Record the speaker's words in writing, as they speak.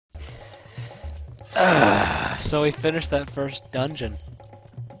So we finished that first dungeon.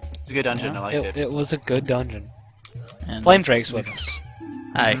 It's a good dungeon. Yeah. I liked it. It was a good dungeon. And Flame Drake's with us.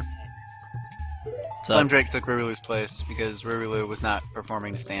 Hi. Mhm. So, Flame Drake took Rurilu's place because Rurilu was not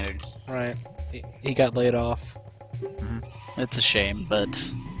performing to standards. Right. He got laid off. it's a shame, but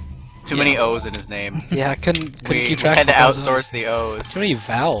Too Yeah. many O's in his name. Yeah, I couldn't We keep track had to of all those outsource O's. the O's. Too many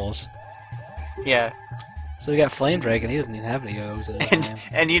vowels. Yeah, So we got Flame Drake, and he doesn't even have any O's in his name.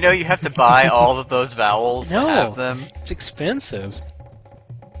 and you know you have to buy all of those vowels No. to have them. It's expensive.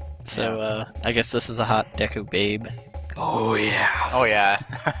 so I guess this is a hot Deku babe. Oh yeah. Oh yeah.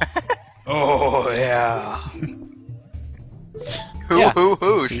 Oh yeah. Who Yeah.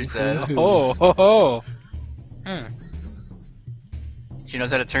 who she says. Oh ho ho. Hmm. She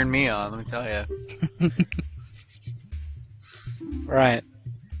knows how to turn me on. Let me tell you. Right.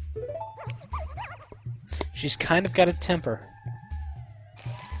 She's kind of got a temper.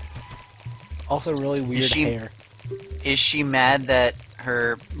 Also, really weird she- hair. Is she mad that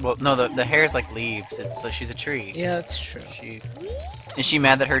her? Well, no, the hair is like leaves. It's so she's a tree. Yeah, that's true. Is she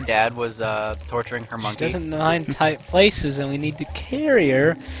mad that her dad was torturing her She monkey? doesn't mind tight places, and we need to carry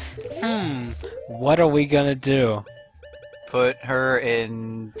her. What are we gonna do? Put her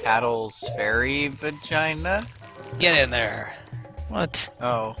in Tattle's fairy vagina? Get in there. What?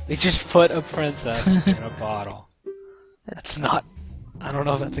 Oh. We just put a princess in a bottle. That's not. I don't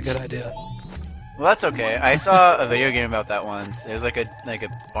know if that's a good idea. Well, that's okay. I saw a video game about that once. It was like a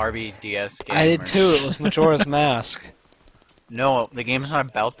Barbie DS game. I did or- too. It was Majora's Mask. No, the game's not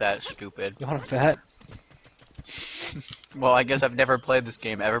about that, stupid. You want to bet? Well, I guess I've never played this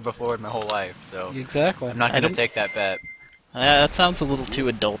game ever before in my whole life, so Exactly. I'm not I gonna didn't- take that bet. That sounds a little too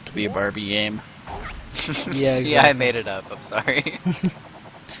adult to be a Barbie game. Yeah, exactly. Yeah, I made it up. I'm sorry.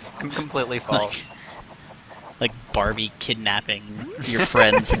 I'm completely false. Like Barbie kidnapping your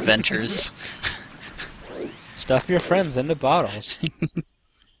friends' adventures. Stuff your friends into bottles.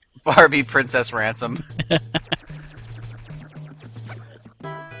 Barbie Princess Ransom.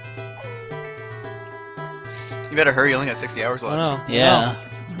 You better hurry. You only got 60 hours left. Oh, no. Yeah.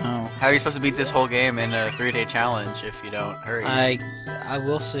 Oh. How are you supposed to beat this whole game in a 3-day challenge if you don't hurry? I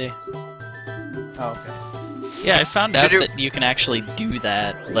will see. Oh, okay. Yeah, I found Did out you- that you can actually do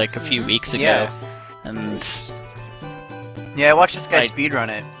that like a few weeks ago. Yeah. And Yeah, I watched this guy Right. speedrun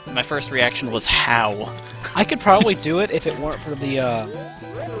it. my first reaction was how? I could probably do it if it weren't for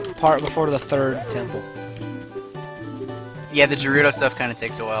the part before the third temple. Yeah, the Gerudo stuff kind of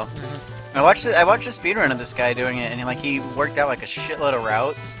takes a while. I watched a speedrun of this guy doing it, and he worked out like a shitload of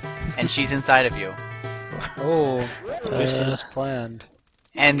routes, and she's inside of you. Oh, just as planned.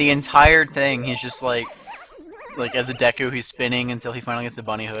 And the entire thing, he's just like as a Deku, he's spinning until he finally gets the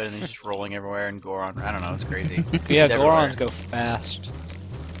bunny hood, and he's just rolling everywhere. And Goron, I don't know, it's crazy. Yeah, It's everywhere. Gorons go fast.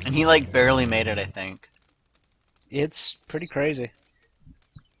 And he like barely made it, I think. It's pretty crazy.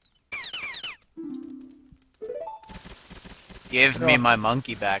 Give me my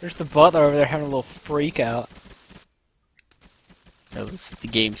monkey back. There's the butler over there having a little freak out. That was the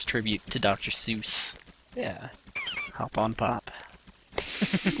game's tribute to Dr. Seuss. Yeah. Hop on pop.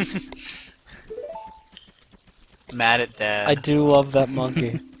 Mad at Dad. I do love that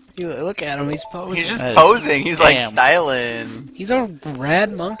monkey. Look at him, he's posing. He's just That is- posing. He's like Damn. styling. He's a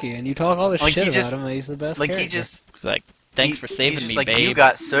rad monkey, and you talk all this Like, shit he about just- him, and he's the best Like he character. just. It's like, thanks for saving he's just me, like, babe. You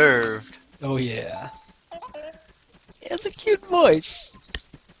got served. Oh, yeah. He has a cute voice.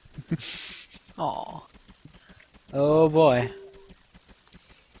 Aw. Oh, boy.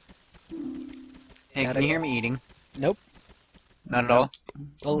 Hey, Gotta- can you hear me eating? Nope. Not at all.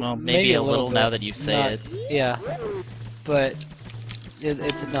 Well, maybe a little now bit. that you say Not- it. Yeah. But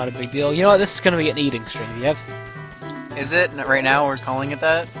it's not a big deal. You know what? This is going to be an eating stream. You have Is it right now? We're calling it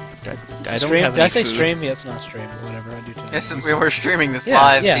that. I don't stream? have Did I any say food. stream? Yeah, it's not stream. Whatever, I do too. Yes, we're streaming this Yeah,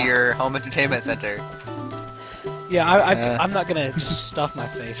 live yeah. to your home entertainment center. Yeah, I'm not going to just stuff my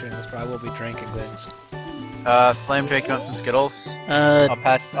face during this, but I will be drinking things. Flame Drake, you want some Skittles? Uh, I'll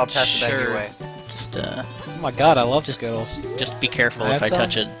pass the bag sure. your way. just Oh my god, I love Skittles. just be careful I if have I some.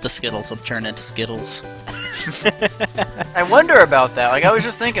 touch it. The Skittles will turn into Skittles. I wonder about that. Like, I was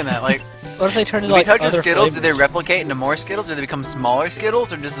just thinking that. Like, What if they turn into when like we touch the other Skittles, do flavors? they replicate into more Skittles? Do they become smaller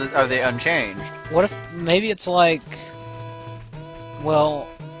Skittles, or just are they unchanged? What if maybe it's like, well,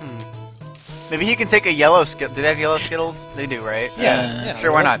 Maybe he can take a yellow Skittle. Do they have yellow Skittles? They do, right? yeah.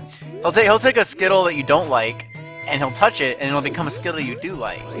 Sure, why not? He'll take a Skittle that you don't like, and he'll touch it, and it'll become a Skittle you do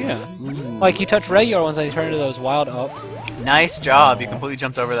like. Yeah. Like you touch regular ones, they turn into those wild up. Nice job. You completely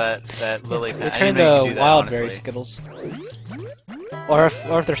jumped over that lily They pad. I turn didn't know you could into do that, wild berry honestly. Skittles. Or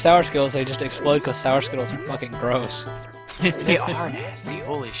if they're sour Skittles, they just explode because sour Skittles are fucking gross. They are nasty.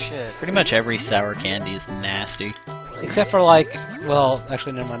 Holy shit. Pretty much every sour candy is nasty. Except for like, well,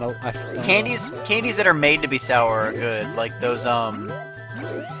 actually, never mind. I don't know. Candies that are made to be sour are good. Like those what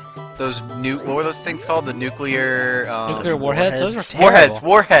were those things called? The nuclear Nuclear warheads. Those are terrible.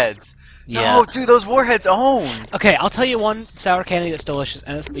 Warheads. Yeah. No, dude, those warheads own. Okay, I'll tell you one sour candy that's delicious,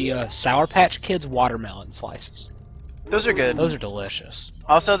 and it's the Sour Patch Kids watermelon slices. Those are good. Those are delicious.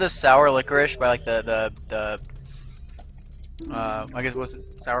 Also, this sour licorice by like the I guess was it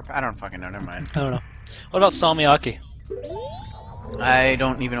sour? I don't fucking know. Never mind. I don't know. What about salmiakki? I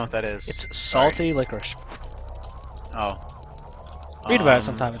don't even know what that is. It's salty licorice. Oh. Read about it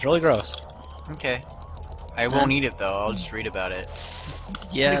sometime. It's really gross. Okay. I won't eat it though. I'll just read about it.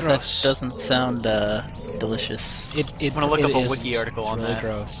 Yeah, pretty that gross. doesn't sound delicious. I'm gonna look up a wiki article on really that.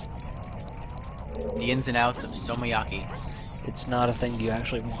 Gross. The ins and outs of somayaki. It's not a thing you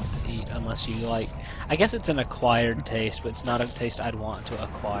actually want to eat unless you like. I guess it's an acquired taste, but it's not a taste I'd want to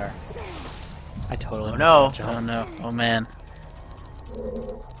acquire. I totally. Oh no! missed that joke. Oh no. Oh man.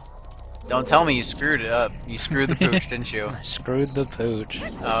 Don't tell me you screwed it up. You screwed the pooch, didn't you? I screwed the pooch.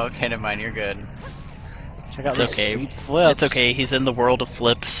 Oh, okay, never mind. You're good. Check out It's these okay. sweet flips. It's okay. He's in the world of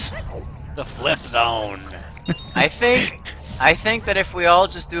flips. The flip zone. I think that if we all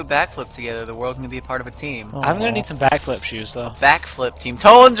just do a backflip together, the world can be a part of a team. I'm gonna need some backflip shoes though. Backflip team.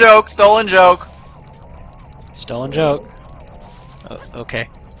 Stolen joke! Stolen joke! Stolen joke. Oh, okay.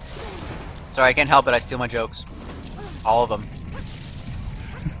 Sorry, I can't help it. I steal my jokes. All of them.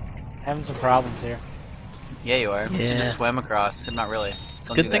 Having some problems here. Yeah, you are. You Yeah. just swam across. Not really.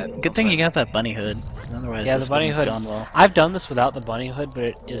 Don't do Good that. thing. Don't Good thing sweat. you got that bunny hood. Otherwise, Yeah, this the bunny wouldn't hood. have gone well. I've done this without the bunny hood, but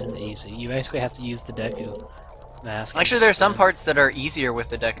it isn't easy. You basically have to use the Deku mask. Actually, there are some parts that are easier with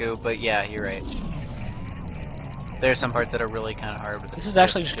the Deku, but yeah, you're right. There are some parts that are really kind of hard with This is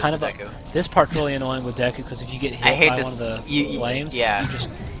actually just kind of the a, Deku. this part's really annoying with Deku because if you get hit I hate by this- one of the you- flames, yeah. you just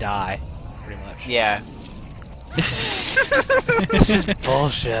die, pretty much. Yeah. This is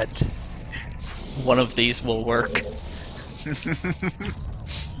bullshit. One of these will work.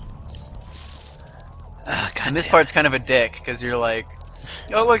 And this part's kind of a dick, because you're like,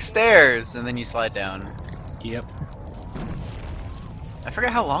 oh, look, stairs! And then you slide down. Yep. I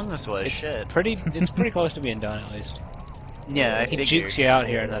forget how long this was. It's Shit. It's pretty close to being done at least. Yeah, I He figured. jukes you out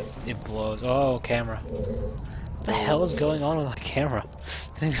here and it blows. Oh, camera. What the hell is going on with the camera?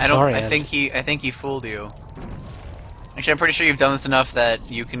 I think he fooled you. Actually, I'm pretty sure you've done this enough that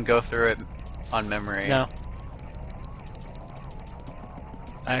you can go through it on memory. No.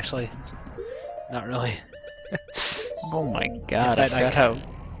 Actually, not really. Oh my god! I In fact, forgot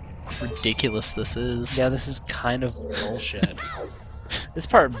how ridiculous this is. Yeah, this is kind of bullshit. This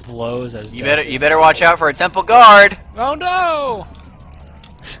part blows as You death. better watch out for a temple guard. Oh no!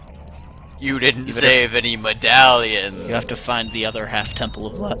 You didn't You better- save any medallions. You have to find the other half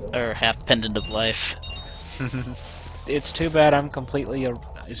temple of or half pendant of life. It's too bad I'm completely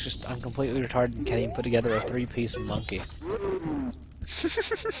I'm completely retarded and can't even put together a three-piece monkey.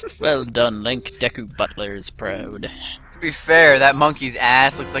 Well done, Link. Deku Butler is proud. To be fair, that monkey's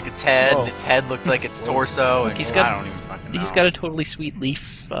ass looks like its head, Whoa. and its head looks like its torso, and He's got- I don't even fucking know. He's got a totally sweet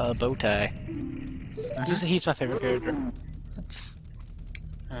leaf bow tie. He's my favorite character. That's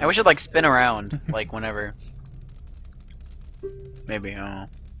I wish it'd like spin around, like whenever. Maybe, I don't know.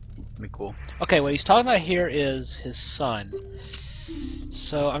 Be cool. Okay, what he's talking about here is his son.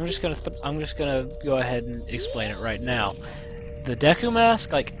 So I'm just gonna go ahead and explain it right now. The Deku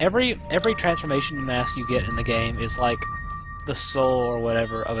mask, like every transformation mask you get in the game is like the soul or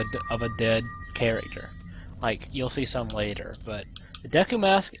whatever of a dead character. Like you'll see some later, but the Deku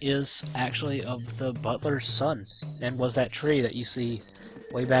mask is actually of the Butler's son, and was that tree that you see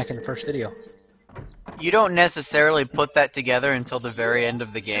way back in the first video. You don't necessarily put that together until the very end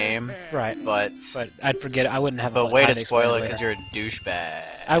of the game, Right. but I'd forget it. I wouldn't have. way time to spoil it explain because later. you're a douchebag.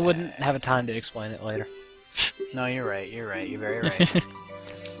 I wouldn't have a time to explain it later. No, you're right. You're right. You're very right.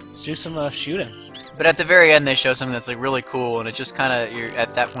 Let's do some shooting. But at the very end, they show something that's like really cool, and it just kind of you're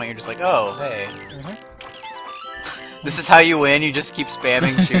at that point you're just like, oh, hey, this is how you win. You just keep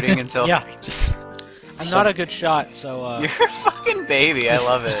spamming shooting until Yeah. just I'm not a good shot, so you're a fucking baby. I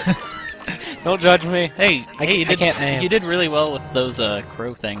love it. don't judge me. hey, I hey, can't aim. you did really well with those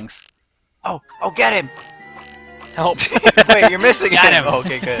crow things. Oh, get him! Help. Wait, you're missing Got him. him. Oh,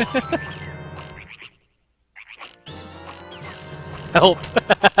 okay, good. Help.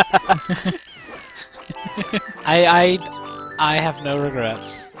 I have no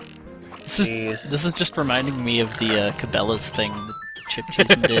regrets. This is just reminding me of the Cabela's thing that Chip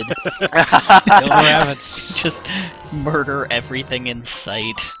Jason did. Kill the rabbits. Just murder everything in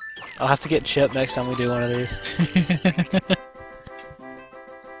sight. I'll have to get Chip next time we do one of these.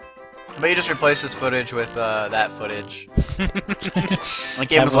 But you just replace this footage with that footage. The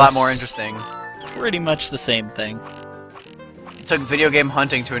game Have was a lot us- more interesting. Pretty much the same thing. It took video game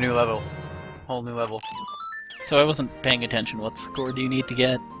hunting to a new level. Whole new level. So I wasn't paying attention. What score do you need to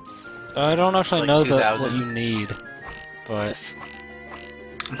get? I don't actually Like know 2,000. what you need, but Just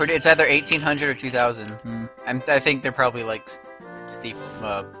It's either 1800 or 2000. Hmm. I think they're probably like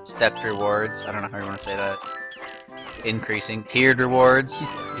stepped rewards. I don't know how you want to say that. Increasing. Tiered rewards.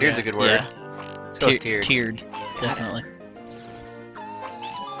 Tiered's a good word. Yeah. Let's go with tiered. Tiered, definitely.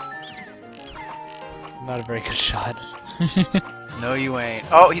 not a very good shot. No, you ain't.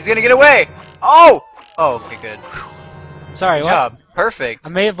 Oh, he's gonna get away! Oh! Oh, okay, good. Sorry, Good what? job. Perfect. I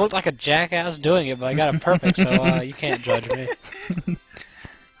may have looked like a jackass doing it, but I got it perfect, so you can't judge me.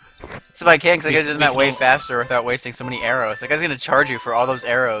 So if I can, because I We- guys did we that can way all- faster without wasting so many arrows. That guy's gonna charge you for all those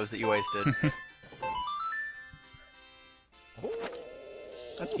arrows that you wasted.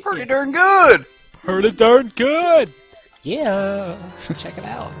 That's pretty darn good! Pretty darn good! Yeah! Check it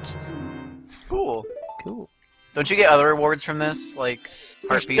out. Cool. Cool. Don't you get other rewards from this? Like,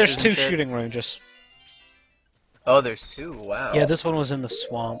 heart There's pieces two and shit? shooting ranges. Oh, there's two. Wow. Yeah, this one was in the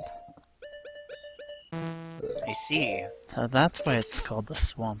swamp. I see. So that's why it's called the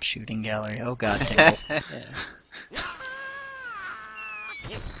Swamp Shooting Gallery. Oh god, Tingle.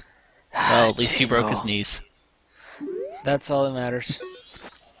 Well, at least he broke his knees. That's all that matters.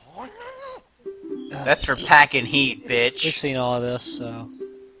 That's for packing heat, We've bitch. seen all of this, so...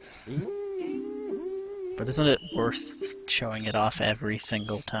 But isn't it worth showing it off every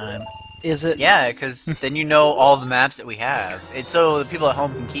single time? Is it? Yeah, because then you know all the maps that we have. It's so the people at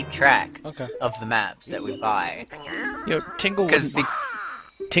home can keep track Okay. of the maps that we buy. You know, Tingle Because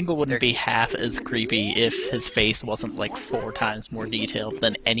wouldn't be half as creepy if his face wasn't like 4 times more detailed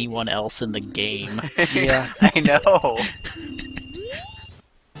than anyone else in the game. Yeah. I know.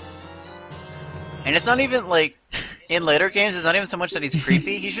 And it's not even like in later games. It's not even so much that he's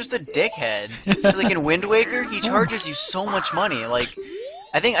creepy. He's just a dickhead. Like in Wind Waker, he charges you so much money. Like,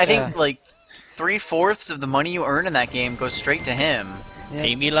 I think Yeah. like 3/4 of the money you earn in that game goes straight to him. Yeah.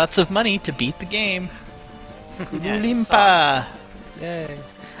 Pay me lots of money to beat the game. Yeah, it Limpa! Yay.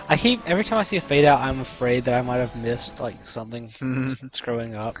 I keep every time I see a fade out, I'm afraid that I might have missed like something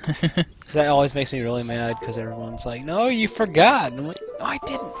screwing up. Because that always makes me really mad. Because everyone's like, "No, you forgot." And I'm like, "No, I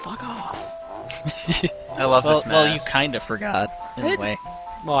didn't. Fuck off." I love Well, this well, you mask. kind of forgot, in a way.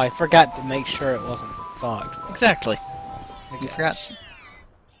 Well, I forgot to make sure it wasn't fucked. Exactly. I You guess. forgot.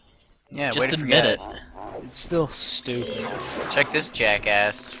 Yeah, way Just to admit forget. it. It's still stupid. Check this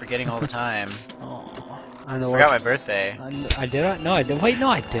jackass, forgetting all the time. Oh, I know. Forgot my birthday. I did. No, I did. Wait, no,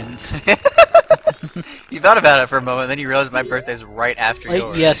 I didn't. You thought about it for a moment, then you realized my birthday's right after Like,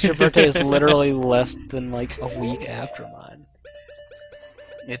 yours. yes, your birthday is literally less than like a week after mine.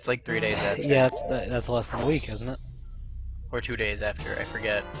 It's like 3 days after. Yeah, that's less than a week, isn't it? Or 2 days after, I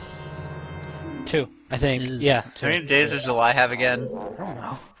forget. 2, I think. Is- Yeah, How 2. many days does July have again? I don't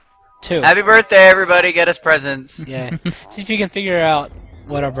know. 2. Happy birthday, everybody! Get us presents. Yeah. See if you can figure out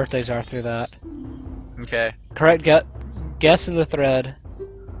what our birthdays are through that. Okay. Correct guess in the thread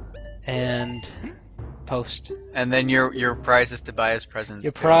and post. And then your prize is to buy us presents.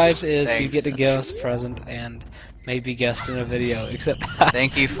 Your too. prize is you Thanks. get to give us a present and maybe guest in a video. Except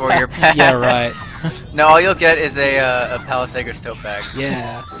Thank you for your pack. Yeah, right. No, all you'll get is a Palisagers tote bag.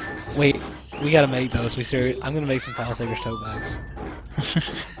 Yeah. Wait, we gotta make those. I'm gonna make some Palisagers tote bags.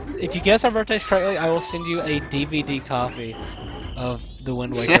 If you guess our birthdays correctly, I will send you a DVD copy of the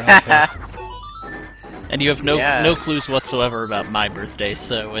Wind Waker outfit. And you have no Yeah. no clues whatsoever about my birthday,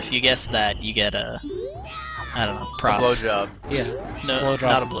 so if you guess that, you get a... I don't know, A props. blowjob. Yeah. No, Blowjob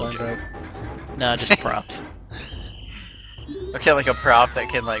not a from blowjob. Blowjob. No, just props. Okay, like a prop that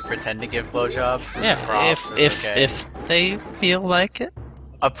can like pretend to give blowjobs. Just Yeah, props is okay. if they feel like it.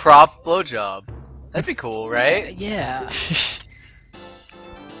 A prop blowjob. That'd be cool, right? Yeah.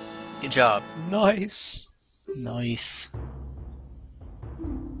 Good job. Nice. Nice.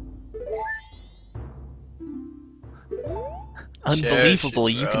 Unbelievable,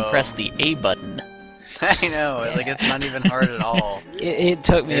 Shush, you can bro. press the A button. I know, like it's not even hard at all. It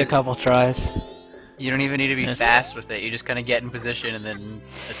took me a couple tries. You don't even need to be Yes. fast with it. You just kind of get in position and then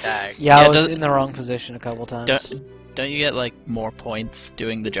attack. Yeah, I Yeah, was does- in the wrong position a couple times. Don't you get like more points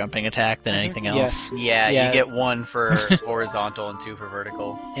doing the jumping attack than anything Yeah. else? Yeah, Yeah. you get 1 for horizontal and 2 for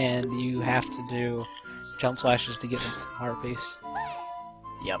vertical. And you have to do jump slashes to get the heart piece.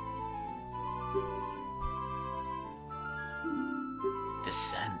 Yep. The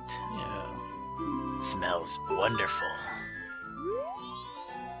scent. Yeah. Smells wonderful.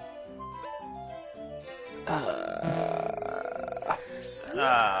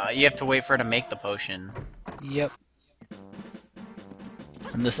 You have to wait for her to make the potion. Yep.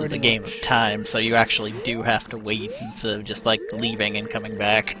 And this is Pretty a game much. of time, so you actually do have to wait instead of just like leaving and coming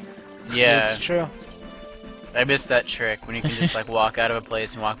back. Yeah, It's true. I missed that trick when you can just like walk out of a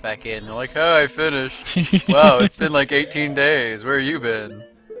place and walk back in. And they're like, "Oh, I finished. Wow, it's been like 18 days. Where you been?"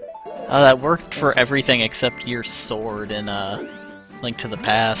 Oh, that worked for everything except your sword in Link to the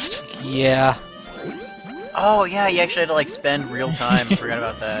Past. Yeah. Oh yeah, you actually had to like spend real time. I forgot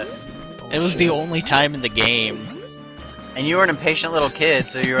about that. It was the only time in the game. And you were an impatient little kid,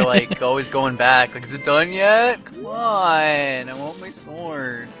 so you were like always going back. Like, is it done yet? Come on, I want my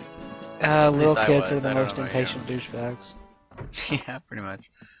sword. Little least I kids was. are the I don't most know, impatient douchebags. Yeah, pretty much.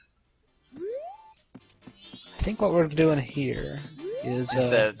 I think what we're doing here is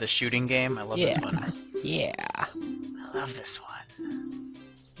Is the shooting game? I love yeah. this one. Yeah. I love this one.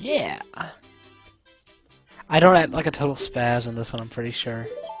 Yeah. I don't act like a total spaz in this one, I'm pretty sure.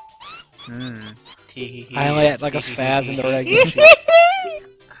 I only act like a spaz in the regular shoot.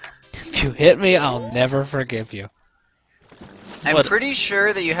 If you hit me, I'll never forgive you. I'm What? pretty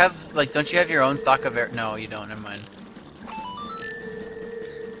sure that you have, like, don't you have your own stock of air? No, you don't, never mind.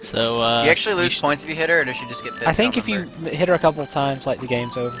 So, Do you actually lose points if you hit her, or does she just get pissed? I think don't if you remember. hit her a couple of times, like the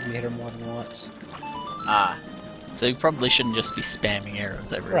game's over, you hit her more than once. Ah, So you probably shouldn't just be spamming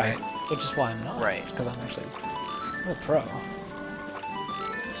arrows everywhere. Right. Which is why I'm not. Right. Because I'm actually a pro.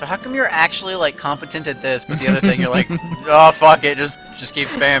 so how come you're actually, like, competent at this, but the other thing you're like, oh, fuck it, just keep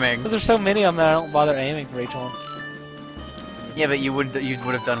spamming. Because there's so many of them that I don't bother aiming for each one. Yeah, but you would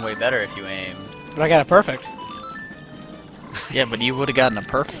have done way better if you aimed. But I got it perfect. Yeah, but you would have gotten a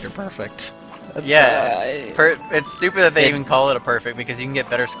perfect or perfect. Yeah, Uh, it's stupid that they It- even call it a perfect because you can get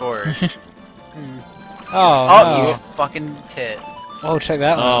better scores. Oh, Oh, no. you fucking tit. Oh, check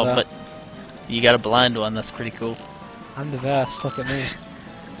that one Oh, out, though. but you got a blind one. That's pretty cool. I'm the best. Look at me.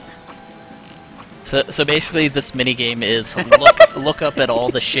 So basically, this minigame is look up at all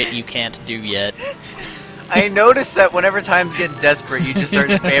the shit you can't do yet. I noticed that whenever times get desperate, you just start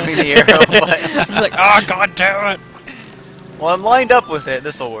spamming the arrow button. He's like, oh, god damn it! Well, I'm lined up with it.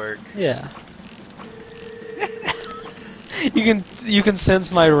 This'll work. Yeah. you can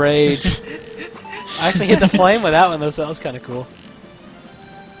sense my rage. I actually hit the flame with that one, though, so that was kind of cool.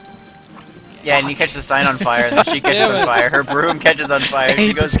 Yeah, and you catch the sign on fire, and then she catches Damn on it. fire. Her broom catches on fire. I She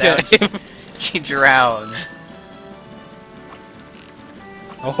hate goes this down. game. She drowns.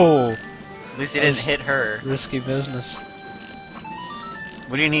 Oh, At least you That didn't was- hit her. risky business.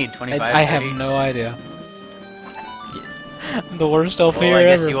 What do you need? 25? I have 30? no idea. I'm the worst elf Well, here I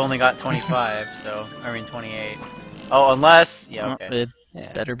guess ever. you only got 25, so I mean 28. Oh, unless yeah, okay. It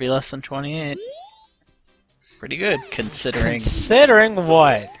Yeah. better be less than 28. Pretty good, considering Considering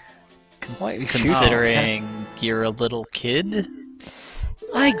what? What you shoot? considering you're a little kid.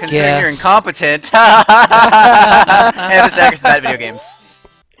 I Considering you're guess. incompetent. Amosagger's bad at video games.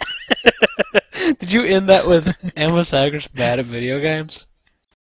 Did you end that with Amosagger's bad at video games?